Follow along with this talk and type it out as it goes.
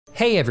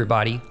Hey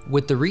everybody!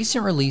 With the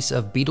recent release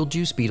of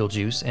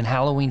Beetlejuice and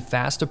Halloween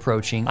fast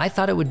approaching, I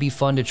thought it would be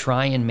fun to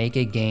try and make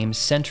a game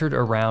centered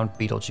around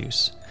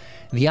Beetlejuice.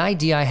 The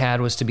idea I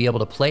had was to be able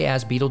to play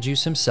as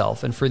Beetlejuice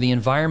himself and for the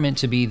environment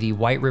to be the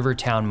White River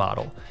town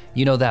model.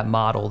 You know, that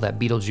model that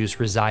Beetlejuice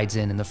resides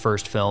in the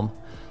first film.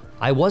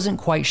 I wasn't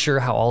quite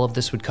sure how all of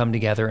this would come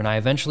together, and I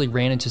eventually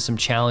ran into some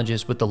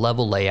challenges with the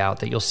level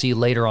layout that you'll see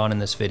later on in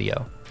this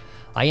video.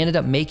 I ended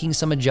up making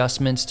some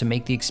adjustments to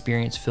make the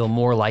experience feel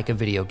more like a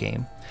video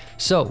game.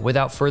 So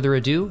without further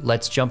ado,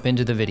 let's jump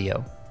into the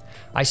video.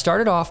 I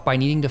started off by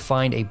needing to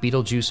find a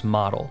Beetlejuice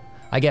model.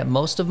 I get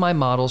most of my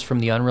models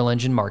from the Unreal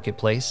Engine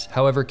marketplace,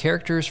 however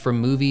characters from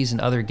movies and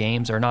other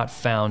games are not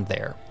found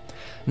there.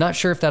 Not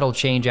sure if that'll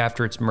change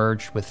after it's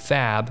merged with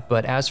Fab,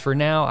 but as for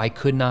now I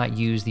could not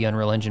use the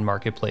Unreal Engine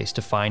marketplace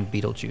to find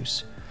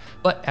Beetlejuice.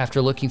 But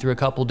after looking through a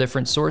couple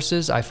different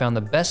sources, I found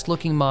the best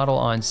looking model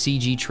on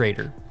CG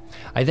Trader.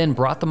 I then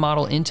brought the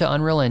model into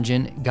Unreal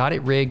Engine, got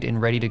it rigged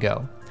and ready to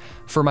go.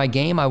 For my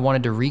game, I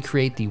wanted to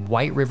recreate the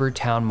White River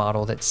town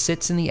model that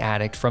sits in the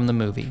attic from the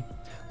movie.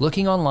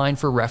 Looking online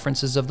for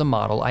references of the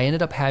model, I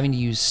ended up having to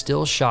use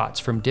still shots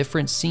from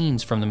different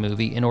scenes from the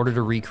movie in order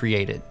to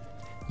recreate it.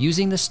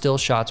 Using the still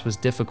shots was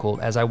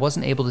difficult as I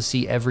wasn't able to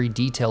see every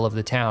detail of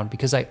the town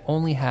because I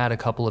only had a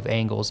couple of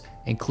angles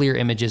and clear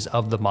images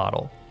of the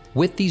model.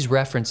 With these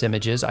reference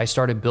images, I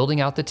started building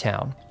out the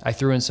town. I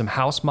threw in some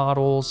house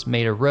models,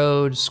 made a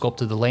road,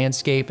 sculpted the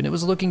landscape, and it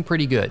was looking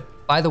pretty good.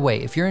 By the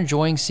way, if you're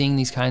enjoying seeing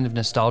these kind of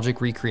nostalgic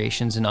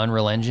recreations in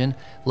Unreal Engine,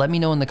 let me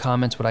know in the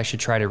comments what I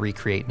should try to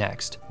recreate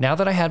next. Now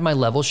that I had my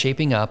level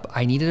shaping up,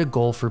 I needed a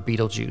goal for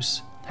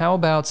Beetlejuice. How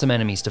about some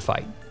enemies to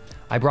fight?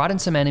 I brought in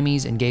some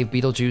enemies and gave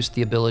Beetlejuice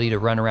the ability to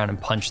run around and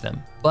punch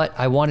them. But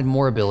I wanted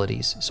more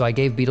abilities, so I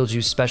gave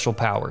Beetlejuice special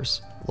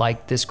powers,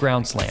 like this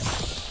ground slam,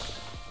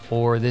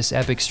 or this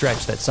epic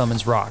stretch that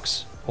summons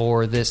rocks,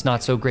 or this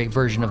not so great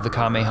version of the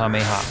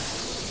Kamehameha.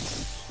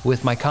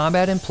 With my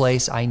combat in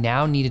place, I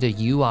now needed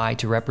a UI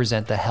to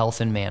represent the health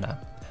and mana.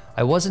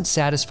 I wasn't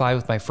satisfied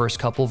with my first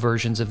couple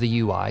versions of the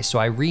UI, so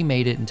I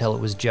remade it until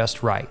it was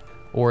just right,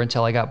 or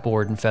until I got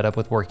bored and fed up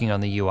with working on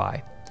the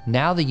UI.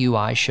 Now the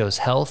UI shows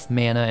health,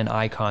 mana, and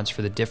icons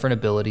for the different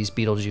abilities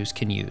Beetlejuice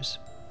can use.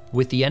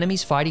 With the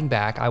enemies fighting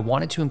back, I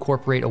wanted to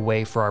incorporate a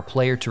way for our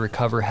player to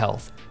recover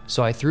health,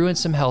 so I threw in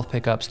some health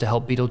pickups to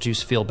help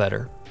Beetlejuice feel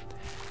better.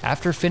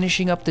 After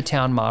finishing up the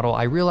town model,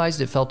 I realized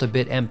it felt a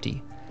bit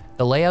empty.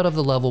 The layout of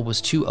the level was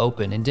too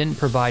open and didn't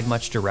provide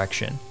much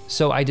direction,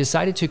 so I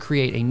decided to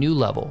create a new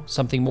level,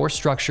 something more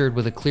structured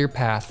with a clear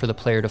path for the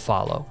player to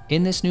follow.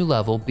 In this new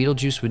level,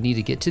 Beetlejuice would need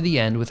to get to the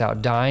end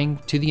without dying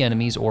to the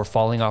enemies or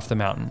falling off the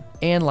mountain.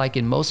 And like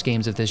in most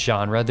games of this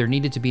genre, there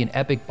needed to be an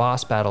epic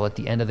boss battle at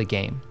the end of the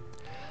game.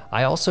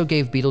 I also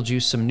gave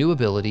Beetlejuice some new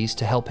abilities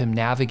to help him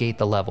navigate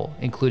the level,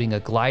 including a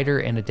glider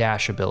and a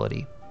dash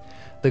ability.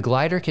 The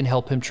glider can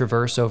help him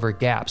traverse over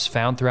gaps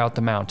found throughout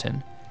the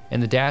mountain,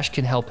 and the dash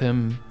can help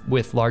him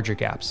with larger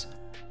gaps.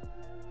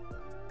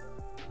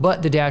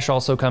 But the dash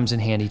also comes in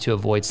handy to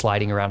avoid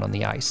sliding around on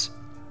the ice.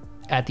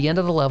 At the end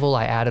of the level,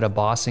 I added a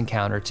boss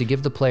encounter to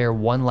give the player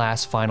one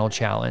last final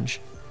challenge.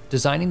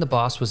 Designing the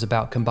boss was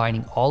about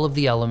combining all of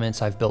the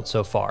elements I've built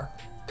so far,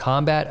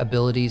 combat,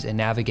 abilities, and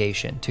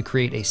navigation, to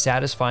create a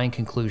satisfying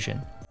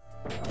conclusion.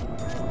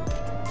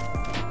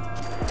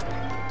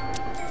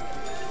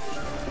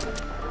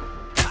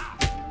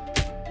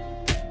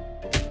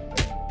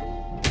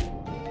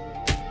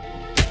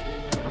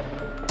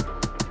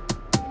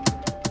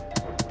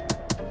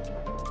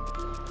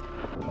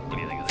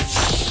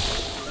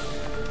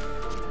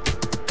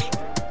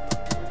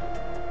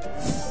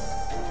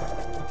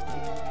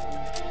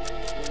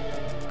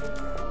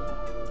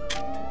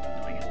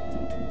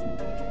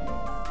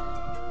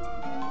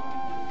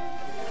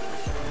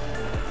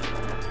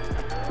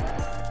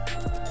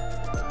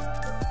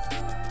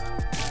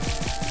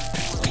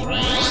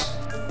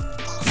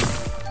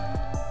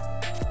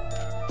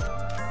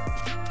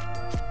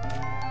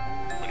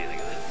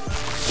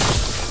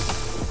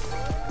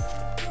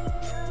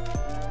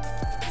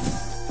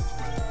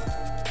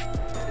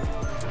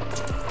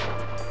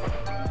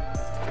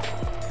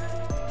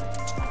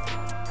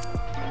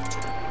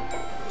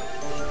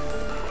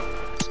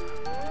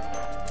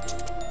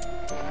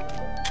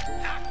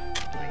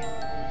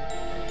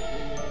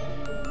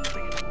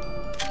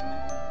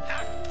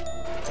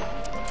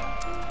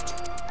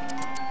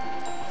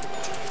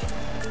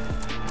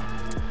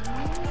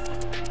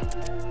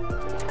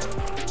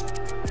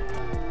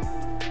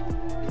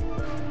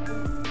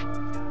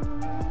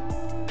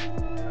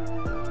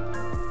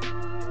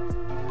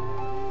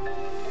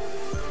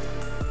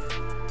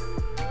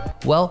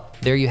 Well,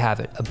 there you have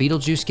it, a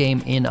Beetlejuice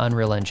game in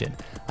Unreal Engine.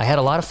 I had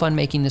a lot of fun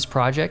making this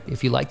project.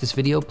 If you like this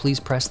video, please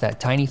press that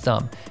tiny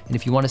thumb. And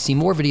if you want to see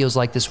more videos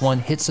like this one,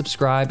 hit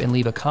subscribe and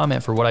leave a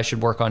comment for what I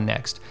should work on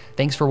next.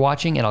 Thanks for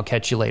watching, and I'll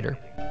catch you later.